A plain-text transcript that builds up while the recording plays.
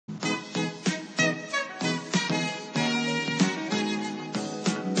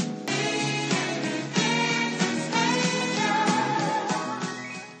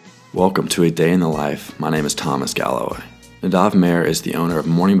Welcome to A Day in the Life. My name is Thomas Galloway. Nadav Mer is the owner of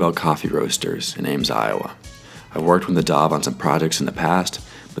Morning Bell Coffee Roasters in Ames, Iowa. I've worked with Nadav on some projects in the past,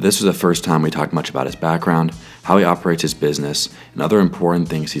 but this was the first time we talked much about his background, how he operates his business, and other important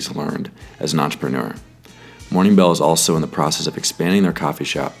things he's learned as an entrepreneur. Morning Bell is also in the process of expanding their coffee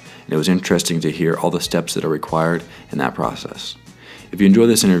shop, and it was interesting to hear all the steps that are required in that process. If you enjoyed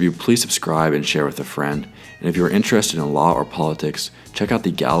this interview, please subscribe and share with a friend. And if you're interested in law or politics, check out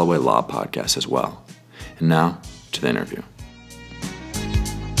the Galloway Law podcast as well. And now, to the interview.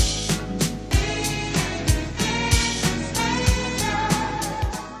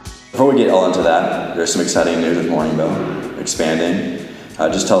 Before we get all into that, there's some exciting news with Morning Bell expanding.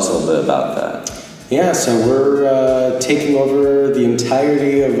 Just tell us a little bit about that. Yeah, so we're taking over the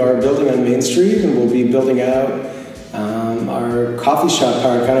entirety of our building on Main Street, and we'll be building out our coffee shop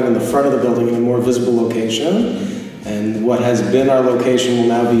part kind of in the front of the building in a more visible location. And what has been our location will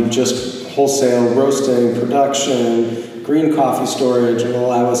now be just wholesale roasting, production, green coffee storage, and will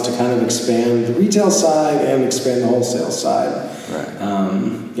allow us to kind of expand the retail side and expand the wholesale side.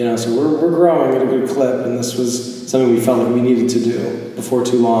 Right. So we're growing at a good clip, and this was something we felt like we needed to do before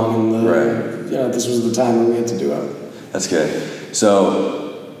too long, and this was the time when we had to do it. That's good.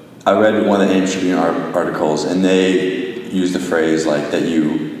 So I read one of the Ames Tribune articles, and they used the phrase like that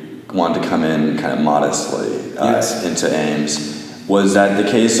you wanted to come in kind of modestly into Ames. Was that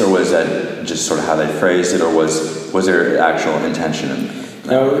the case, or was that just sort of how they phrased it, or was there actual intention?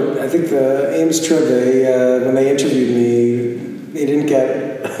 No, I think the Ames Trib, when they interviewed me, they didn't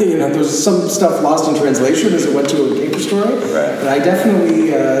get, there was some stuff lost in translation as it went to a paper story. Right. But I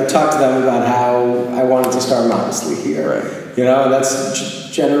definitely talked to them about how I wanted to start modestly here. Right. And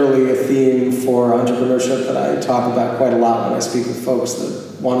that's generally a theme for entrepreneurship that I talk about quite a lot when I speak with folks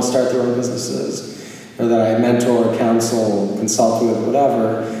that want to start their own businesses, or that I mentor, counsel, consult with,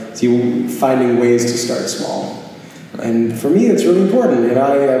 whatever. So you finding ways to start small. And for me, it's really important.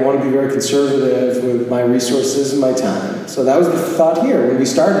 I want to be very conservative with my resources and my time. So that was the thought here. When we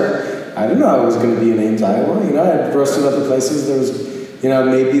started, I didn't know I was going to be in Ames, Iowa. I'd roasted other places. There was,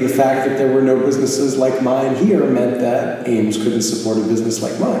 maybe the fact that there were no businesses like mine here meant that Ames couldn't support a business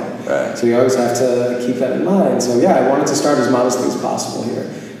like mine. Right. So you always have to keep that in mind. So I wanted to start as modestly as possible here.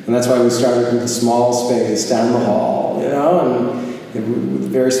 And that's why we started with a small space down the hall, and with a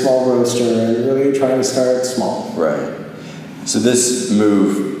very small roaster, and really trying to start small. Right. So this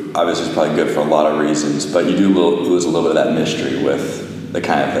move obviously is probably good for a lot of reasons, but you do lose a little bit of that mystery with the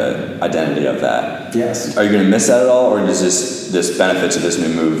kind of the identity of that. Yes. Are you going to miss that at all, or does this benefits of this new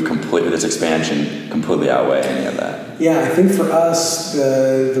move this expansion completely outweigh any of that? Yeah, I think for us,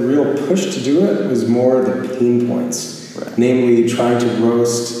 the real push to do it was more the pain points. Right. Namely, trying to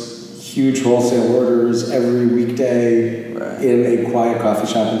roast huge wholesale orders every weekday in a quiet coffee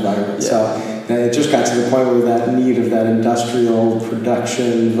shop environment. Yeah. So it just got to the point where that need of that industrial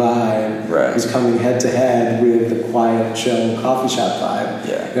production vibe was coming head to head with the quiet, chill coffee shop vibe.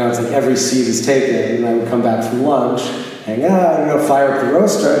 Yeah. It's like every seat is taken, and I would come back from lunch, hang out, fire up the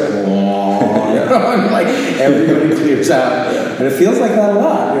roaster, and like everybody clears out. Yeah. And it feels like that a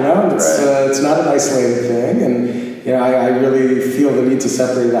lot, It's not an isolated thing, and I really feel the need to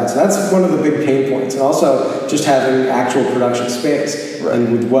separate it out. So that's one of the big pain points. And also just having actual production space. Right.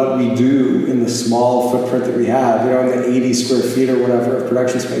 And with what we do in the small footprint that we have, in the 80 square feet or whatever of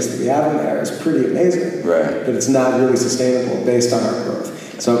production space that we have in there is pretty amazing. Right. But it's not really sustainable based on our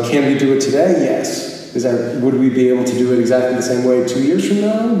growth. So can we do it today? Yes. Would we be able to do it exactly the same way 2 years from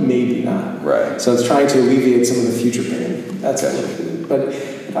now? Maybe not. Right. So it's trying to alleviate some of the future pain. That's it. But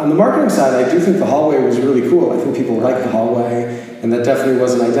on the marketing side, I do think the hallway was really cool. I think people liked the hallway, and that definitely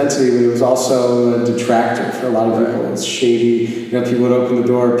was an identity, but it was also a detractor for a lot of people. It was shady. People would open the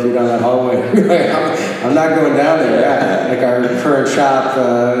door, peer down that hallway. I'm not going down there. Like our current shop,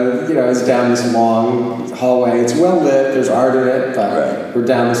 is down this long hallway. It's well lit. There's art in it, but we're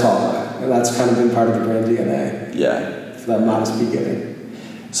down this hallway. And that's kind of been part of the brand DNA. Yeah. For that modest beginning.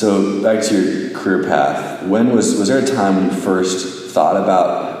 So back to your career path. Was there a time when you first thought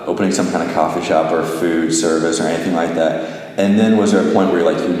about opening some kind of coffee shop or food service or anything like that? And then was there a point where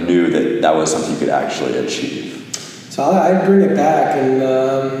you knew that was something you could actually achieve? So I'd bring it back, and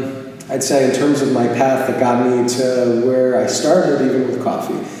I'd say in terms of my path that got me to where I started, even with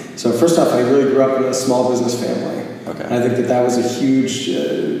coffee. So first off, I really grew up in a small business family. Okay. And I think that was a huge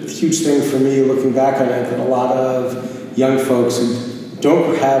thing for me looking back on it, that a lot of young folks who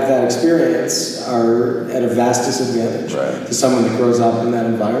don't have that experience are at a vast disadvantage to someone that grows up in that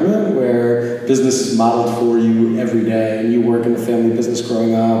environment where business is modeled for you every day, and you work in a family business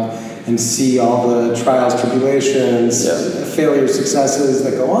growing up and see all the trials, tribulations, failures, successes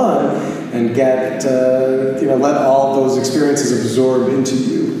that go on, and get let all those experiences absorb into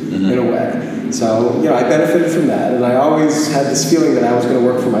you in a way. So I benefited from that, and I always had this feeling that I was going to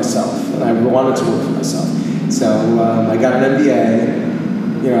work for myself, and I wanted to work for myself. So I got an MBA.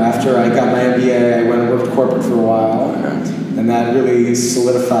 After I got my MBA, I went and worked corporate for a while. And that really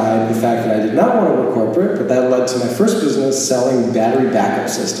solidified the fact that I did not want to work corporate, but that led to my first business selling battery backup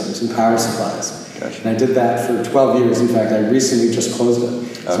systems and power supplies. And I did that for 12 years. In fact, I recently just closed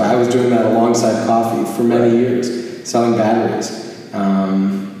it. So I was doing that alongside coffee for many years, selling batteries.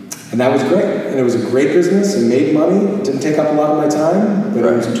 And that was great. And it was a great business. It made money. It didn't take up a lot of my time, but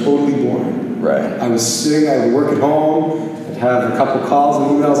it was totally boring. I would work at home, I'd have a couple calls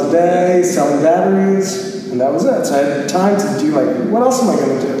and emails a day, selling batteries. And that was it. So I had time to do what else am I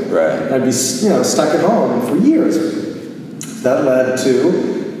going to do? And I'd be stuck at home for years. That led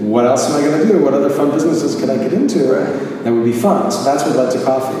to what else am I going to do? What other fun businesses could I get into that would be fun? So that's what led to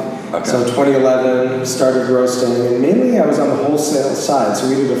coffee. So 2011 started roasting, and mainly I was on the wholesale side. So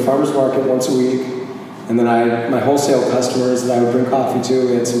we did a farmer's market once a week, and then I had my wholesale customers that I would bring coffee to.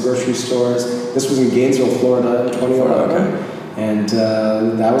 We had some grocery stores. This was in Gainesville, Florida in 2011. And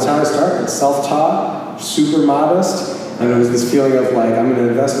that was how I started. Self-taught, super modest, and it was this feeling of I'm going to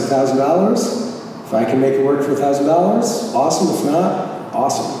invest $1,000. If I can make it work for $1,000, awesome. If not,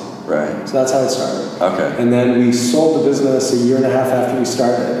 awesome. So that's how it started. And then we sold the business a year and a half after we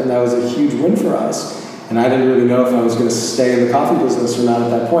started, and that was a huge win for us. And I didn't really know if I was going to stay in the coffee business or not at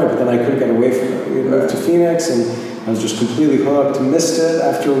that point, but then I couldn't get away from it. We had moved to Phoenix, and I was just completely hooked, missed it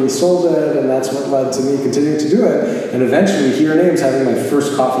after we sold it, and that's what led to me continuing to do it. And eventually, here in Ames, having my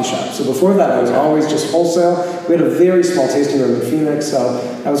first coffee shop. So before that, I was always just wholesale. We had a very small tasting room in Phoenix, so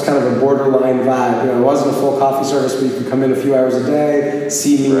that was kind of a borderline vibe. It wasn't a full coffee service, but you could come in a few hours a day,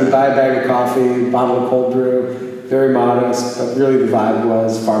 see me, buy a bag of coffee, bottle of cold brew, very modest, but really the vibe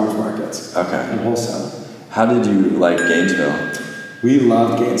was farmers markets and wholesale. How did you like Gainesville? We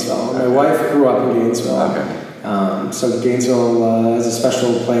loved Gainesville. My wife grew up in Gainesville. So Gainesville is a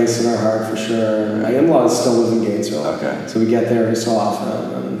special place in our heart for sure. My in-laws still live in Gainesville. So we get there every so often,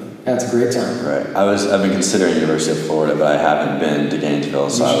 and it's a great town. I've been considering University of Florida, but I haven't been to Gainesville,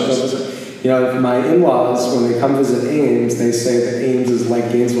 so I was... my in-laws, when they come visit Ames, they say that Ames is like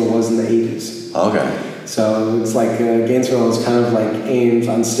Gainesville was in the 80s. So it's like Gainesville is kind of like Ames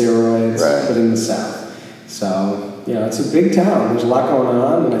on steroids, but in the South. So, it's a big town. There's a lot going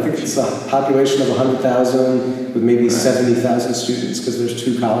on, and I think it's a population of 100,000 with maybe 70,000 students because there's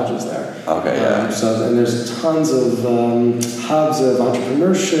 2 colleges there. And there's tons of hubs of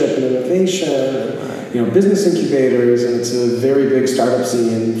entrepreneurship and innovation, and, business incubators, and it's a very big startup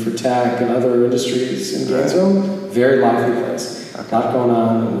scene for tech and other industries in Gainesville. Very lively place. A lot going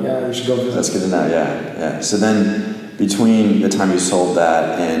on, and you should go visit. That's good to know, So then, between the time you sold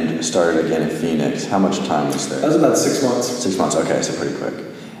that and started again in Phoenix, how much time was there? That was about 6 months. 6 months, okay, so pretty quick.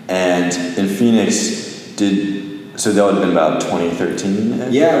 And in Phoenix, so that would have been about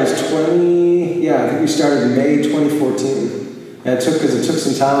 2013? Yeah, it was I think we started in May 2014. It took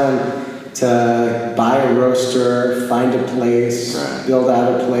some time to buy a roaster, find a place, build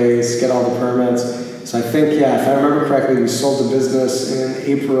out a place, get all the permits. So I think, if I remember correctly, we sold the business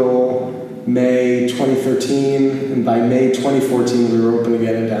in May 2013, and by May 2014 we were open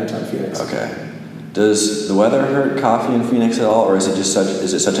again in downtown Phoenix. Does the weather hurt coffee in Phoenix at all, or is it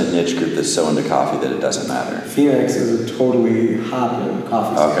such a niche group that's so into coffee that it doesn't matter? Phoenix is a totally hopping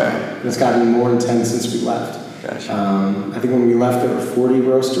coffee scene. And it's gotten more intense since we left. I think when we left there were 40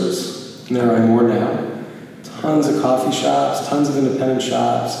 roasters, and there are more now. Tons of coffee shops, tons of independent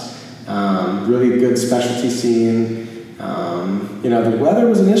shops, really good specialty scene. The weather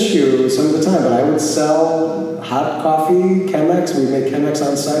was an issue some of the time, but I would sell hot coffee, Chemex. We'd make Chemex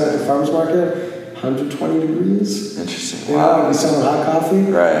on site at the farmer's market, 120 degrees. Interesting. We'd be selling hot coffee.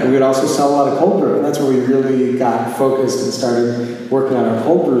 And we would also sell a lot of cold brew, and that's where we really got focused and started working on our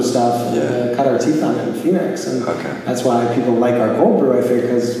cold brew stuff and cut our teeth on it in Phoenix. And that's why people like our cold brew, I think,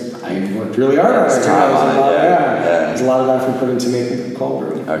 because I worked really hard on it. There's a lot of effort put into making cold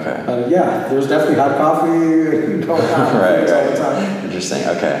brew. But there's definitely hot coffee going on all the time. Interesting.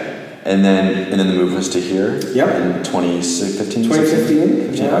 And then the move was to here? In 2015? 2015.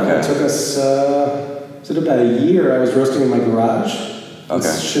 It took us about a year. I was roasting in my garage.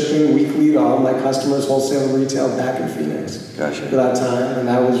 Shipping weekly to all my customers, wholesale and retail, back in Phoenix. For that time. And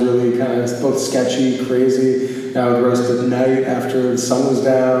that was really kind of both sketchy, crazy. I would roast at night after the sun was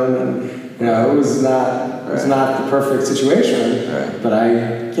down, and it was not the perfect situation. But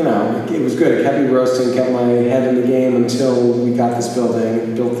it was good. It kept me roasting, kept my head in the game until we got this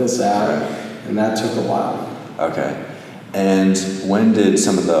building, built this out, and that took a while. And when did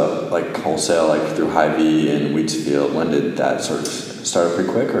some of the like wholesale, like through Hy-Vee and Wheatsfield, when did that sort of start up pretty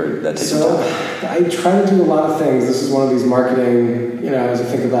quick, or did that take some time? I try to do a lot of things. This is one of these marketing, as you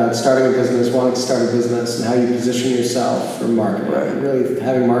think about starting a business, wanting to start a business, and how you position yourself for marketing. Right. Really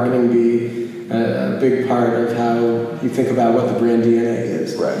having marketing be a big part of how you think about what the brand DNA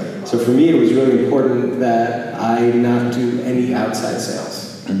is. Right. So for me, it was really important that I not do any outside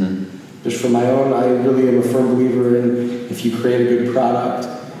sales. Mm-hmm. Just for my own, I really am a firm believer in if you create a good product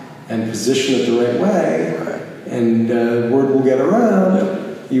and position it the right way, right. and word will get around.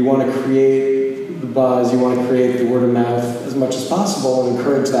 Yep. You want to create the buzz, you want to create the word of mouth as much as possible and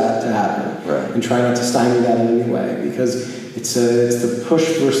encourage that to happen. Right. And try not to stymie that in any way, because it's the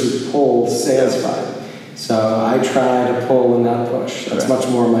push versus pull sales vibe. So I try to pull and not push. That's much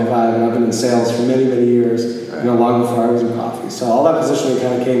more my vibe, and I've been in sales for many, many years, long before I was in coffee. So all that positioning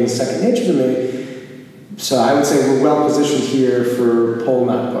kind of came second nature to me. So I would say we're well positioned here for pull,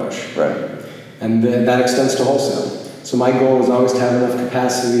 not push. Right. And that extends to wholesale. So my goal is always to have enough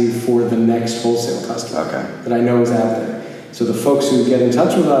capacity for the next wholesale customer that I know is out there. So the folks who get in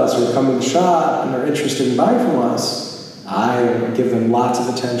touch with us or come to the shop and are interested in buying from us, I give them lots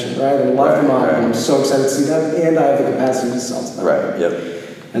of attention, right? And love them up, and I'm so excited to see them, and I have the capacity to sell to them. Right, yep.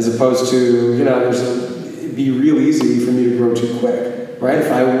 As opposed to, it'd be real easy for me to grow too quick, right? If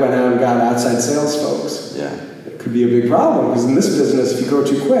I went out and got outside sales folks, it could be a big problem, because in this business, if you grow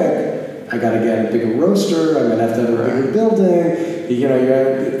too quick, I got to get a bigger roaster, I'm going to have to have a bigger building.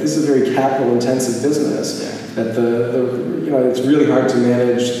 This is a very capital-intensive business. That it's really hard to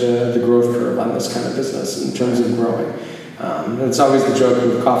manage the growth curve on this kind of business in terms of growing. And it's always the joke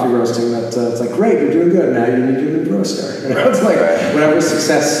with coffee roasting that it's like, great, you're doing good, now you need a new roaster. It's like whatever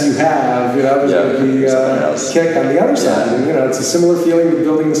success you have, there's going to be a kick on the other side. And it's a similar feeling with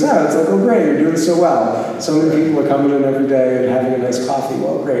building this out. It's like, oh great, you're doing so well. So many people are coming in every day and having a nice coffee.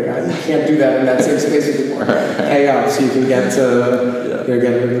 Well, great, now you can't do that in that same space anymore. Pay up so you can get to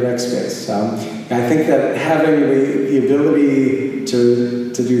get into the next space. So I think that having the ability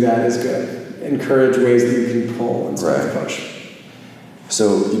to do that is good. Encourage ways that you can pull instead of push.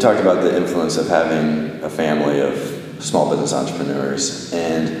 So you talked about the influence of having a family of small business entrepreneurs,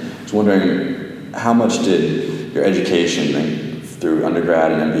 and I was wondering, how much did your education through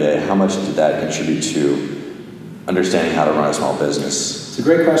undergrad and MBA, how much did that contribute to understanding how to run a small business? It's a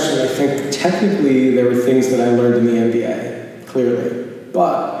great question. I think technically there were things that I learned in the MBA, clearly,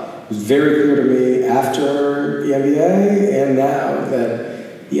 but it was very clear to me after the MBA and now that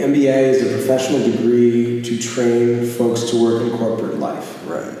the MBA is a professional degree to train folks to work in corporate life.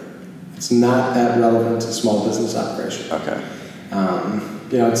 Right. It's not that relevant to small business operation. Okay.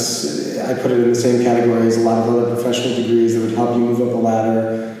 I put it in the same category as a lot of other professional degrees that would help you move up the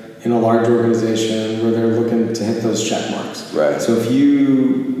ladder in a large organization where they're looking to hit those check marks. Right. So if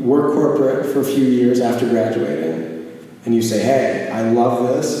you work corporate for a few years after graduating and you say, hey, I love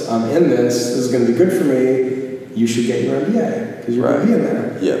this, I'm in this is going to be good for me, you should get your MBA because you're going to be in there.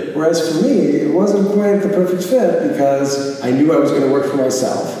 Yeah. Whereas for me, it wasn't quite the perfect fit because I knew I was going to work for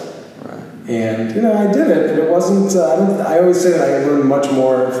myself. Right. And, I did it, but it wasn't, I always say that I learned much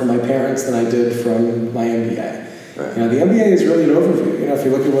more from my parents than I did from my MBA. Right. The MBA is really an overview. If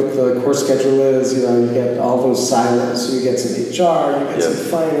you look at what the course schedule is, you get all those silos. So you get some HR, you get some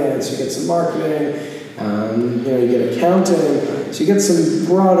finance, you get some marketing, you get accounting. So you get some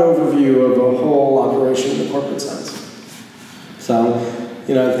broad overview of a whole operation in the corporate sense. So,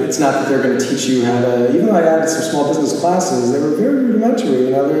 it's not that they're going to teach you how to, even though I added some small business classes, they were very rudimentary.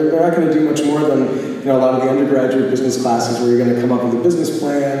 They're not going to do much more than, a lot of the undergraduate business classes where you're going to come up with a business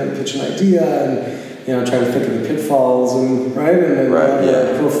plan and pitch an idea and, try to think of the pitfalls and, then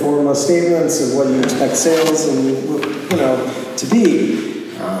pro forma statements of what you expect sales and, to be.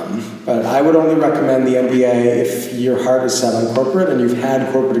 But I would only recommend the MBA if your heart is set on corporate and you've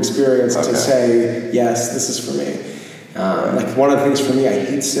had corporate experience to say, yes, this is for me. Like one of the things for me, I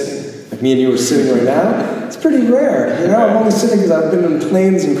hate sitting. Like me and you are sitting right now. It's pretty rare. I'm only sitting because I've been in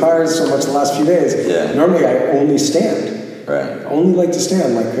planes and cars so much the last few days. Yeah. Normally I only stand. Right. I only like to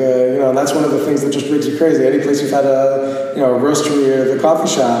stand. And that's one of the things that just makes me crazy. Any place you've had a roastery or the coffee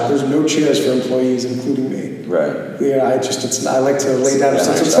shop, there's no chairs for employees, including me. Right. I like to lay down.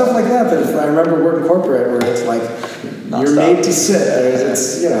 So stuff like that if I remember working corporate where it's like, you're made to sit.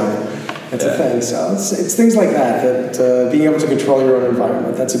 It's a thing. So it's things like that being able to control your own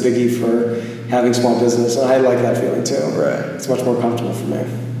environment, that's a biggie for having small business. And I like that feeling too. Right. It's much more comfortable for me.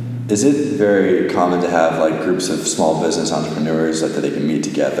 Is it very common to have groups of small business entrepreneurs that they can meet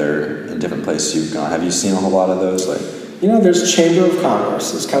together in different places you've gone? Have you seen a whole lot of those? There's Chamber of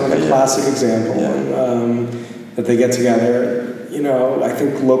Commerce. It's kind of a classic example. Yeah. that they get together. I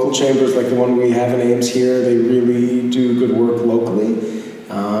think local chambers like the one we have in Ames here, they really do good work locally.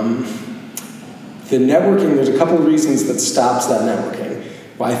 The networking, there's a couple of reasons that stops that networking.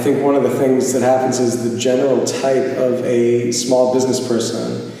 Well, I think one of the things that happens is the general type of a small business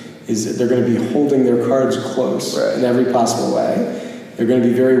person is that they're going to be holding their cards close in every possible way. They're going to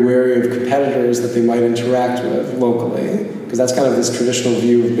be very wary of competitors that they might interact with locally, because that's kind of this traditional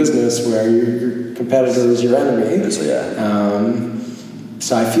view of business where your competitor is your enemy.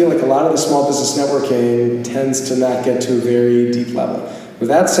 So I feel like a lot of the small business networking tends to not get to a very deep level. With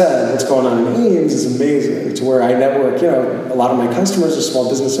that said, what's going on in Ames is amazing, to where I network, a lot of my customers are small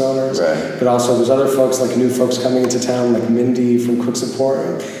business owners, but also there's other folks, like new folks coming into town, like Mindy from Cook's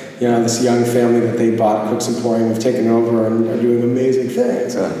Emporium. This young family that they bought Cook's Emporium have taken over and are doing amazing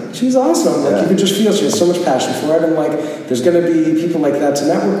things. She's awesome. You can just feel she has so much passion for it, and there's going to be people like that to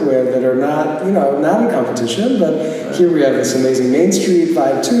network with that are not, not in competition, but here we have this amazing Main Street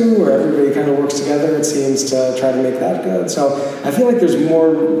vibe too, where everybody kind of works together, it seems, to try to make that good. So I feel like there's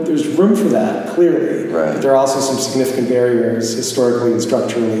room for that, clearly. But there are also some significant barriers historically and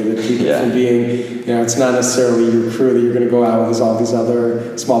structurally that keep it from being, it's not necessarily your crew that you're going to go out with, there's all these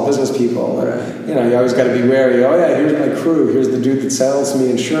other small business people. And, you always got to be wary. Here's my crew. Here's the dude that sells me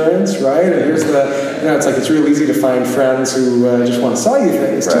insurance, right? And here's the, it's real easy to find friends who just want to sell you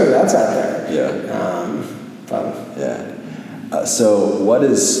things too. That's out there. So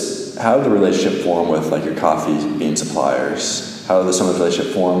how did the relationship form with your coffee bean suppliers? How did some of the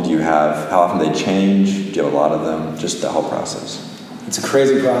relationship form? How often they change? Do you have a lot of them? Just the whole process. It's a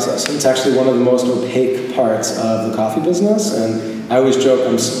crazy process. It's actually one of the most opaque parts of the coffee business, and I always joke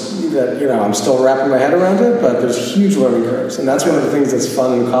I'm still wrapping my head around it, but there's huge learning curves, and that's one of the things that's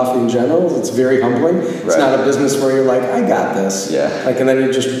fun in coffee in general. It's very humbling. It's not a business where you're like, I got this, and then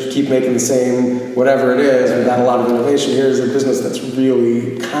you just keep making the same whatever it is without a lot of innovation. Here's a business that's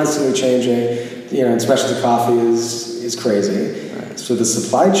really constantly changing. And specialty coffee is crazy. So the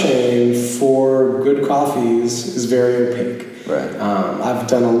supply chain for good coffees is very opaque. I've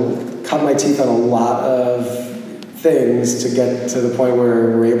cut my teeth on a lot of things to get to the point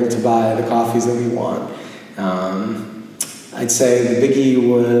where we're able to buy the coffees that we want. I'd say the biggie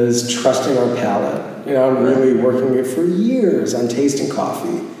was trusting our palate. I'm really working it for years on tasting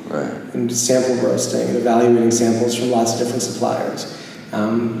coffee and sample roasting and evaluating samples from lots of different suppliers.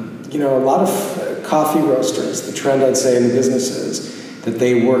 A lot of coffee roasters, the trend I'd say in the business is that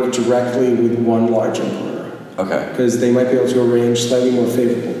they work directly with one large importer. Because they might be able to arrange slightly more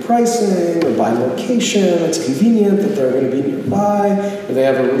favorable pricing, or by location, it's convenient that they're going to be nearby, or they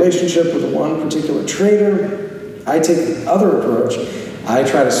have a relationship with one particular trader. I take the other approach. I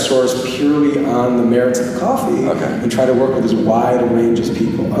try to source purely on the merits of the coffee and try to work with as wide a range of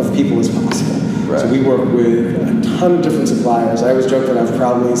people as possible. So we work with a ton of different suppliers. I always joke that I've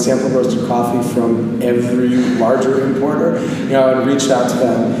probably sample roasted coffee from every larger importer, and reached out to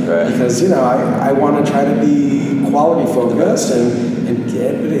them because, I want to try to be quality focused and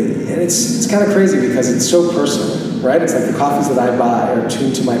it's kind of crazy because it's so personal, right? It's like the coffees that I buy are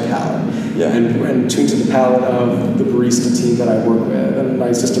tuned to my palate and tuned to the palate of the barista team that I work with and my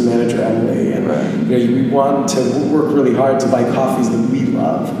assistant manager, Emily. And, we want to work really hard to buy coffees that we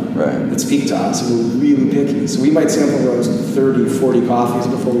love, that speak to us, and we're really picky. So we might sample roast 30, 40 coffees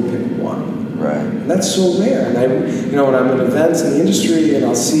before we pick one. And that's so rare. And when I'm at events in the industry and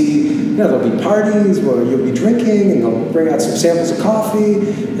I'll see, there'll be parties where you'll be drinking and they'll bring out some samples of coffee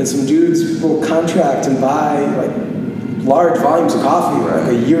and some dudes will contract and buy large volumes of coffee,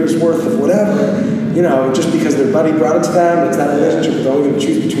 a year's worth of whatever, just because their buddy brought it to them. It's that relationship. They're only going to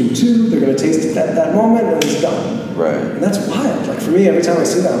choose between two. They're going to taste it that moment, and it's done. And that's wild. For me, every time I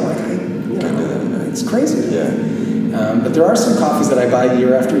see that, I'm like, it's crazy. But there are some coffees that I buy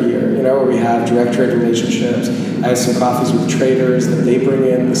year after year, where we have direct trade relationships. I have some coffees with traders that they bring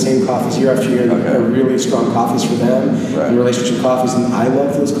in the same coffees year after year that are really strong coffees for them, and relationship coffees, and I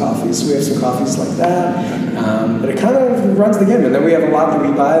love those coffees, so we have some coffees like that. But it kind of runs the gamut. And then we have a lot that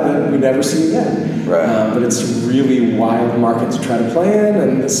we buy that we never see again. But it's a really wild market to try to play in,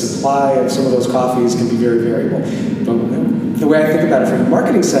 and the supply of some of those coffees can be very variable. But the way I think about it from a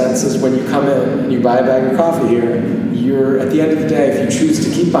marketing sense is when you come in and you buy a bag of coffee here, you're, at the end of the day, if you choose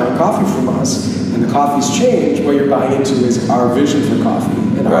to keep buying coffee from us, and the coffees change, what you're buying into is our vision for coffee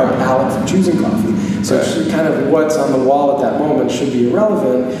and our palate for choosing coffee. So it's kind of what's on the wall at that moment should be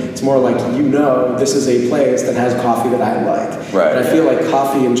irrelevant. It's more like, this is a place that has coffee that I like. And I feel like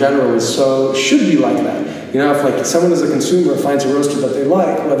coffee in general should be like that. If someone as a consumer finds a roaster that they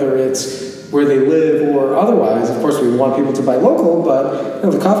like, whether it's where they live or otherwise. Of course, we want people to buy local, but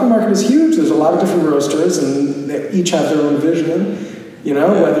the coffee market is huge. There's a lot of different roasters, and they each have their own vision.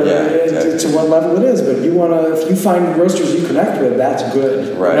 Whether to what level it is, but if you find roasters you connect with, that's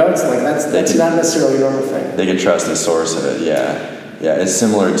good. Right. It's like that's not necessarily a normal thing. They can trust the source of it. Yeah. Yeah, it's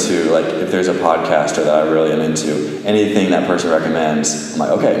similar to, like, if there's a podcaster that I really am into, anything that person recommends, I'm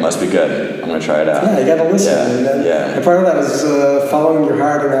like, okay, it must be good. I'm going to try it out. Yeah, you got to listen. And part of that is following your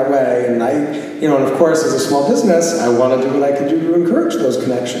heart in that way. And and of course, as a small business, I want to do what I can do to encourage those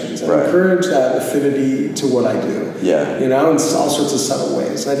connections and encourage that affinity to what I do. Yeah. In all sorts of subtle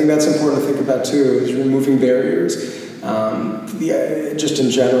ways. And I think that's important to think about, too, is removing barriers. Just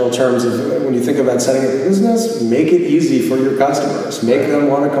in general terms of when you think about setting up a business, make it easy for your customers. Make them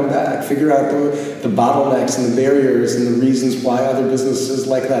want to come back. Figure out the bottlenecks and the barriers and the reasons why other businesses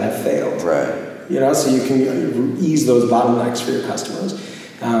like that have failed. Right. So you can ease those bottlenecks for your customers.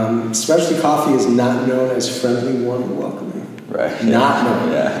 Specialty coffee is not known as friendly, warm, and welcoming. Right. Not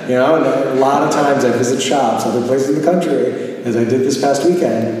known. Yeah. And a lot of times I visit shops, other places in the country, as I did this past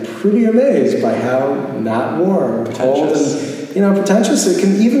weekend, pretty amazed by how not warm, cold, and pretentious. It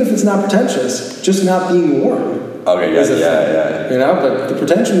can, even if it's not pretentious, just not being warm. Okay, Yeah. But the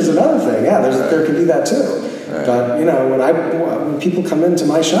pretension is another thing. Yeah, there can be that too. Right. But when people come into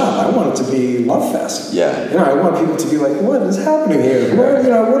my shop, I want it to be love fest. Yeah. I want people to be like, what is happening here?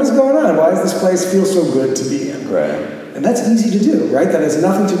 What is going on? Why does this place feel so good to be in? Right. And that's easy to do, right? That has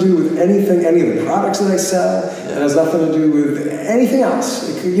nothing to do with anything, any of the products that I sell. It has nothing to do with anything else.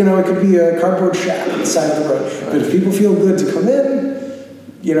 It could be a cardboard shack on the side of the road. Right. But if people feel good to come in,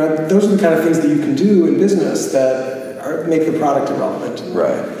 those are the kind of things that you can do in business that make the product irrelevant.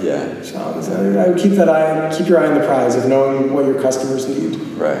 Right. Yeah. So I would keep your eye on the prize of knowing what your customers need.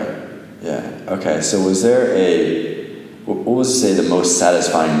 Right. Yeah. Okay. So what was, say, the most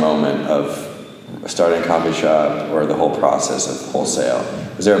satisfying moment of starting a coffee shop or the whole process of wholesale?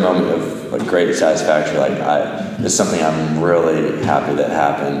 Was there a moment of great satisfaction, this is something I'm really happy that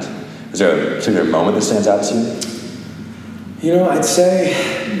happened? Is there a particular moment that stands out to you? I'd say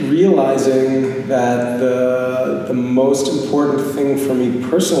realizing that the most important thing for me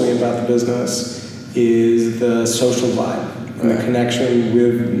personally about the business is the social vibe and the connection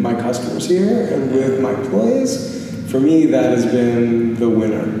with my customers here and with my employees. For me, that has been the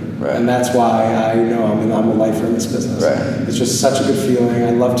winner. Right. And that's why I know I'm a lifer in this business. Right. It's just such a good feeling. I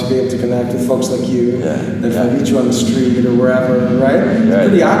love to be able to connect with folks like you. That if I meet you on the street or wherever, right? It's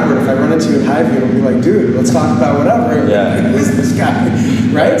pretty awkward if I run into you in Highview and be like, dude, let's talk about whatever. Who is this guy?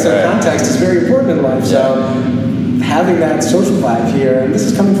 Right? So context is very important in life. So having that social vibe here, and this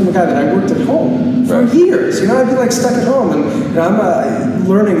is coming from a guy that I worked at home for years. I'd be stuck at home, and I'm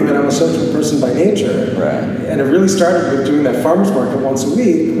learning that I'm a social person by nature. Right. And it really started with doing that farmer's market once a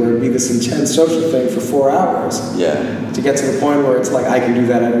week, where it'd be this intense social thing for 4 hours. Yeah. To get to the point where it's like I can do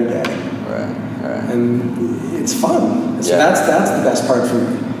that every day. Right. And it's fun. So that's the best part for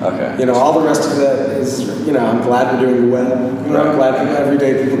me. Okay. All the rest of it is, I'm glad we're doing well. I'm glad every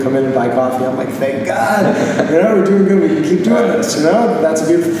day people come in and buy coffee. I'm like, thank God. We're doing good. We can keep doing this. That's a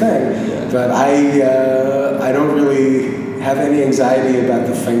beautiful thing. Yeah. But I don't really have any anxiety about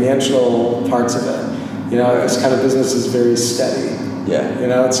the financial parts of it. This kind of business is very steady.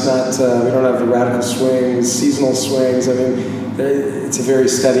 Yeah. It's not, we don't have the radical swings, seasonal swings. I mean, it's a very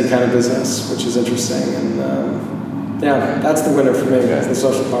steady kind of business, which is interesting. And, that's the winner for me, the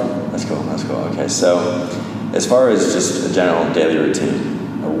social part. That's cool. Okay, so as far as just a general daily routine,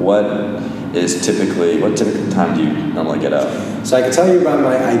 what typical time do you normally get up? So I can tell you about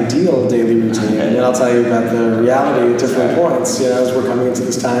my ideal daily routine, and then I'll tell you about the reality at different points, as we're coming into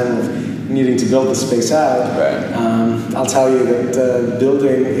this time of needing to build the space out. Right. I'll tell you that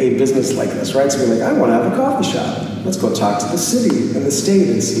building a business like this, right? So we're like, I want to have a coffee shop. Let's go talk to the city and the state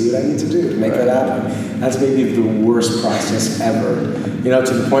and see what I need to do to make that happen. That's maybe the worst process ever.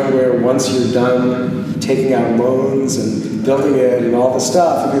 To the point where once you're done taking out loans and building it and all the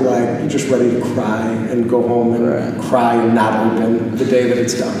stuff, you'd be like, you're just ready to cry and go home and cry and not open the day that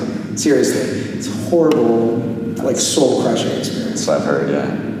it's done. Seriously. It's a horrible, soul-crushing experience. That's what I've heard,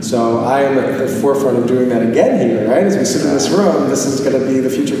 yeah. So I am at the forefront of doing that again here, right? As we sit in this room, this is going to be the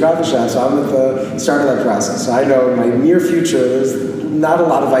future coffee shop. So I'm at the start of that process. So I know in my near future, there's not a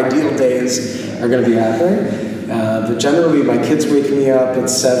lot of ideal days are going to be happening. But generally, my kids wake me up at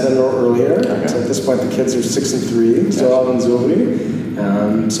 7 or earlier. Okay. So at this point, the kids are 6 and 3, so all in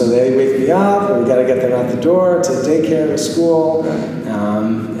Zuli. So they wake me up, and we got to get them out the door to daycare or school.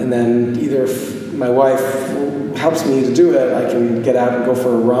 And then either my wife helps me to do it. I can get out and go for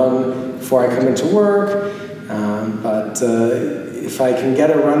a run before I come into work. But if I can get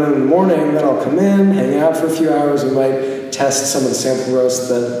it running in the morning, then I'll come in, hang out for a few hours. We might test some of the sample roasts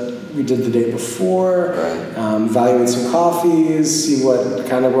that we did the day before, evaluate some coffees, see what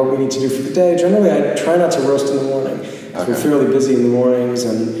we need to do for the day. Generally, I try not to roast in the morning. We're fairly busy in the mornings,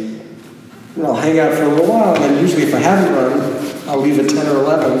 and I'll hang out for a little while. And then usually, if I haven't run, I'll leave at 10 or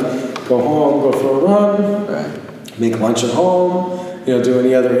 11, go home, go for a run, make lunch at home. Do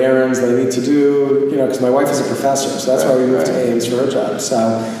any other errands that I need to do, because my wife is a professor, so that's why we moved to Ames for her job.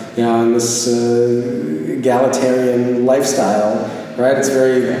 So, in this egalitarian lifestyle, right, it's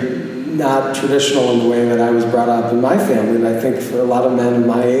very not traditional in the way that I was brought up in my family, and I think for a lot of men in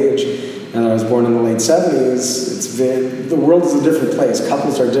my age, and I was born in the late 70s, the world is a different place.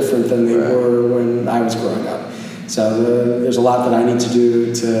 Couples are different than they were when I was growing up. So there's a lot that I need to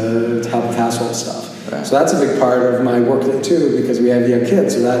do to help with household stuff. So that's a big part of my work day too, because we have young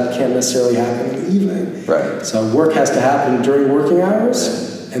kids, so that can't necessarily happen in the evening. So work has to happen during working hours,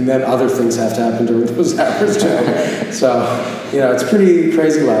 and then other things have to happen during those hours too. So, it's a pretty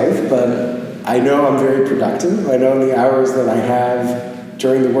crazy life, but I know I'm very productive. I know in the hours that I have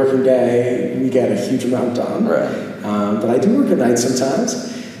during the working day, we get a huge amount done. But I do work at night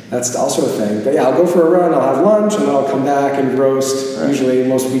sometimes. That's also a thing. But I'll go for a run, I'll have lunch, and then I'll come back and roast, usually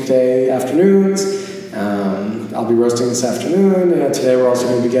most weekday afternoons. I'll be roasting this afternoon. Today we're also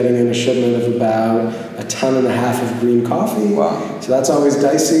going to be getting in a shipment of about 1.5 tons of green coffee. So that's always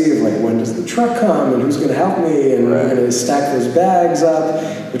dicey, of when does the truck come, and who's going to help me, and we're going to stack those bags up,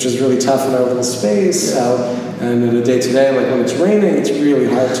 which is really tough in our little space. And in a day today, when it's raining, it's really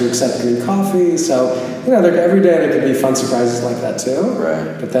hard to accept green coffee. So, every day there could be fun surprises like that too.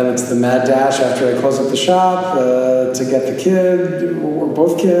 But then it's the mad dash after I close up the shop to get the kid, or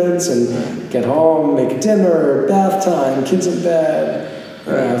both kids, and get home, make dinner, bath time, kids in bed.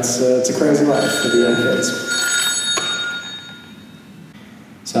 It's a crazy life for the young kids.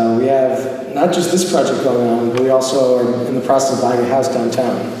 So we have not just this project going on, but we also are in the process of buying a house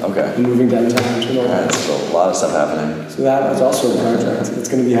downtown. And moving downtown to North. So a lot of stuff happening. So that is also a project that's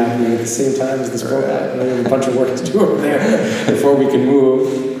going to be happening at the same time as this program. We have a bunch of work to do over there before we can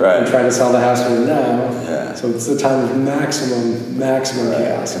move and try to sell the house we're in now. So it's the time of maximum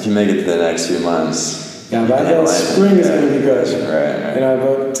chaos. If you make it to the next few months. By the spring is going to be good.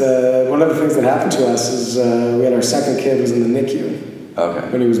 But one of the things that happened to us is we had our second kid was in the NICU.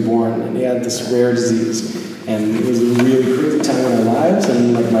 When he was born, and he had this rare disease, and it was a really crazy time in our lives.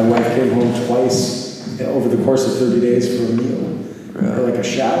 And my wife came home twice over the course of 30 days for a meal, or a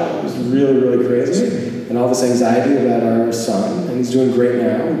shower. It was really, really crazy, and all this anxiety about our son. And he's doing great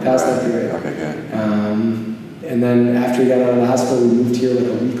now. We passed that period. And then after he got out of the hospital, we moved here a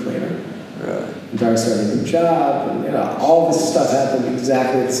week later. And Dara started a new job, and all this stuff happened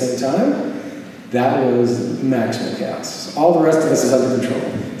exactly at the same time. That was maximum chaos. All the rest of this is under control.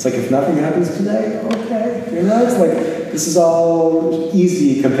 It's if nothing happens today, okay. It's this is all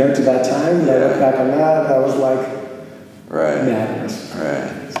easy compared to that time. When I look back on that, that was madness.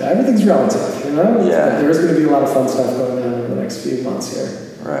 So everything's relative, There is going to be a lot of fun stuff going on over the next few months here.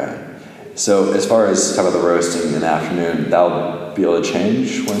 So as far as talk about the roasting in the afternoon, that'll be able to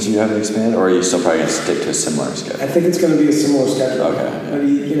change once you have it expanded, or are you still probably going to stick to a similar schedule? I think it's going to be a similar schedule.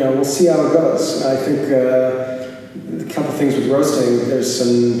 We'll see how it goes. I think a couple things with roasting, there's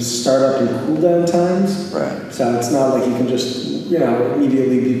some startup and cool down times. So it's not like you can just,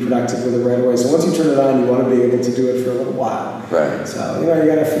 immediately be productive with it right away. So once you turn it on, you want to be able to do it for a little while. So, you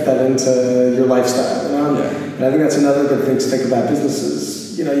got to fit that into your lifestyle, And I think that's another good thing to think about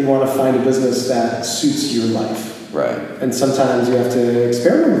businesses. You want to find a business that suits your life. And sometimes you have to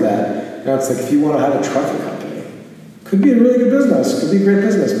experiment with that. It's if you want to have a trucking company, could be a really good business, could be a great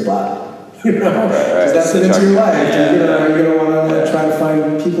business, but, does that fit into your life? You're going to want to try to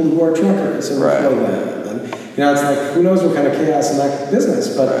find people who are truckers and employ them. And, it's who knows what kind of chaos in that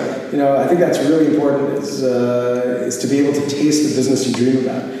business, but, I think that's really important is to be able to taste the business you dream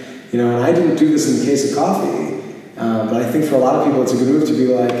about. And I didn't do this in the case of coffee. But I think for a lot of people, it's a good move to be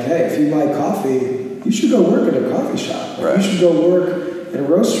hey, if you like coffee, you should go work at a coffee shop. You should go work at a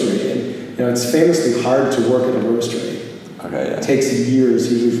roastery. And it's famously hard to work at a roastery. It takes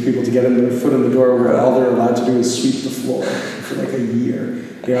years usually for people to get their foot in the door where all they're allowed to do is sweep the floor for a year.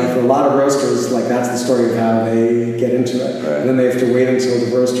 For a lot of roasters, that's the story of how they get into it. And then they have to wait until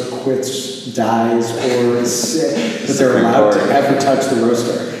the roaster quits, dies, or is sick that they're allowed to ever touch the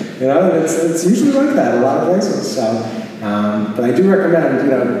roaster. It's usually like that in a lot of places. So, but I do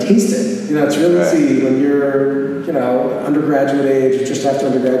recommend, taste it. It's really easy when you're, undergraduate age or just after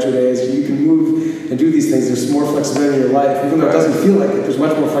undergraduate age, you can move and do these things. There's more flexibility in your life, even though it doesn't feel like it. There's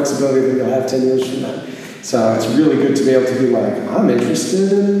much more flexibility than you'll have 10 years from now. So it's really good to be able to be like, I'm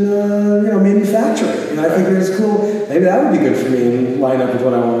interested in manufacturing, and I think that's cool. Maybe that would be good for me and line up with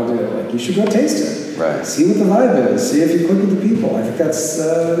what I want to do. Like, you should go taste it, right? See what the vibe is. See if you click with the people. I think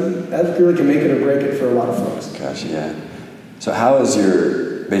that really can make it or break it for a lot of folks. Gotcha. Yeah. So how has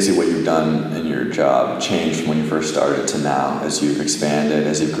basically what you've done in your job changed from when you first started to now, as you've expanded,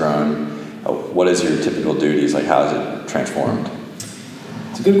 as you've grown? What is your typical duties? Like, how has it transformed?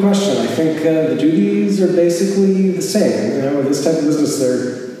 It's a good question. I think the duties are basically the same. With this type of business,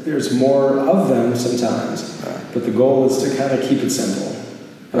 there's more of them sometimes, right. But the goal is to kind of keep it simple.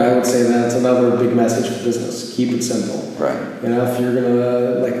 And I would say that's another big message for business. Keep it simple. Right. If you're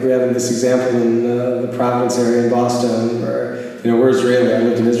gonna, like we have this example in the Providence area in Boston, where we're Israeli. I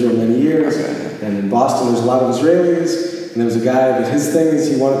lived in Israel many years, okay. And in Boston there's a lot of Israelis. And there was a guy that his thing is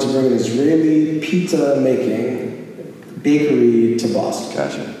he wanted to bring an Israeli pizza making bakery to Boston.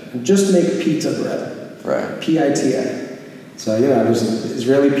 Gotcha. And just make pizza bread. Right. P-I-T-A. So, there's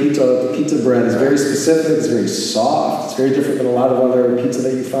Israeli pizza. The pizza bread is very specific. It's very soft. It's very different than a lot of other pizza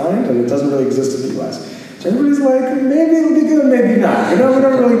that you find, and it doesn't really exist in the U.S. So everybody's like, maybe it'll be good, maybe not. We don't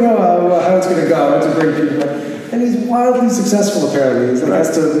really know how it's going to go. It's a great pizza. And he's wildly successful, apparently. He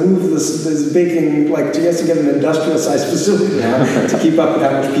has to move this baking, he has to get an industrial-sized facility now to keep up with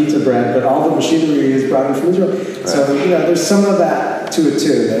that much pizza bread, but all the machinery is brought in from Israel. Right. So, there's some of that to it,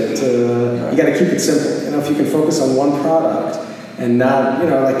 too, that you got to keep it simple. If you can focus on one product and not,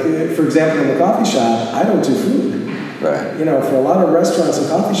 for example, in the coffee shop, I don't do food. Right. For a lot of restaurants and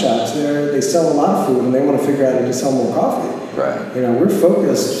coffee shops, they sell a lot of food and they want to figure out how to sell more coffee. Right. We're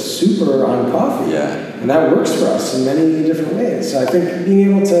focused super on coffee. Yeah. And that works for us in many different ways. So I think being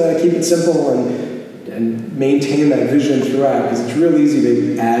able to keep it simple and maintain that vision throughout, because it's real easy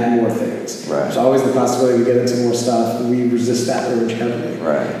to add more things. Right. There's always the possibility to get into more stuff, and we resist that urge heavily.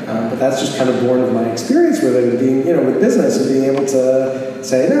 Right. But that's just kind of born of my experience with it, and being, with business, and being able to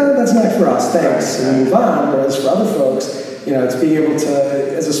say, no, that's not for us, thanks, and move on. Whereas for other folks, it's being able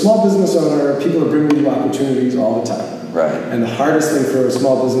to, as a small business owner, people are bringing you opportunities all the time. Right. And the hardest thing for a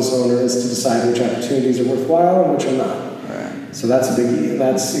small business owner is to decide which opportunities are worthwhile and which are not. Right. So that's a biggie, and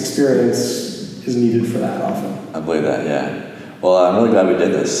that's experience is needed for that often. I believe that, yeah. Well, I'm really glad we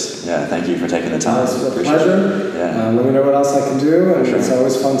did this. Yeah, thank you for taking the time. It's a pleasure. Yeah. Let me know what else I can do, and sure. It's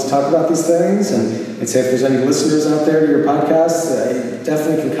always fun to talk about these things. And I'd say if there's any listeners out there to your podcast, you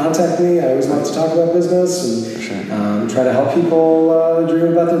definitely can contact me. I always like to talk about business and sure. Try to help people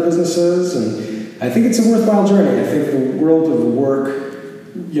dream about their businesses. And I think it's a worthwhile journey. I think the world of work,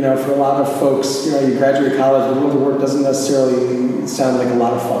 for a lot of folks, you graduate college, the world of work doesn't necessarily sound like a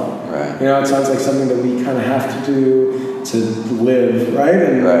lot of fun. Right. It sounds like something that we kind of have to do to live, right?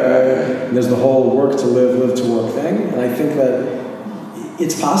 And, and there's the whole work to live to work thing. And I think that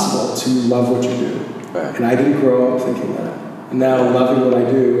it's possible to love what you do. Right. And I didn't grow up thinking that. And now loving what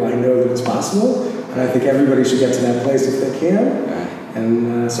I do, I know that it's possible. And I think everybody should get to that place if they can. Right.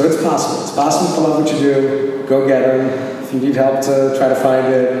 And so it's possible. It's possible to love what you do. Go get them. If you need help to try to find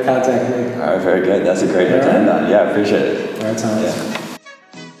it, contact me. All right, very good. That's a great note to end on. Yeah, appreciate it. All right, Thomas. Yeah.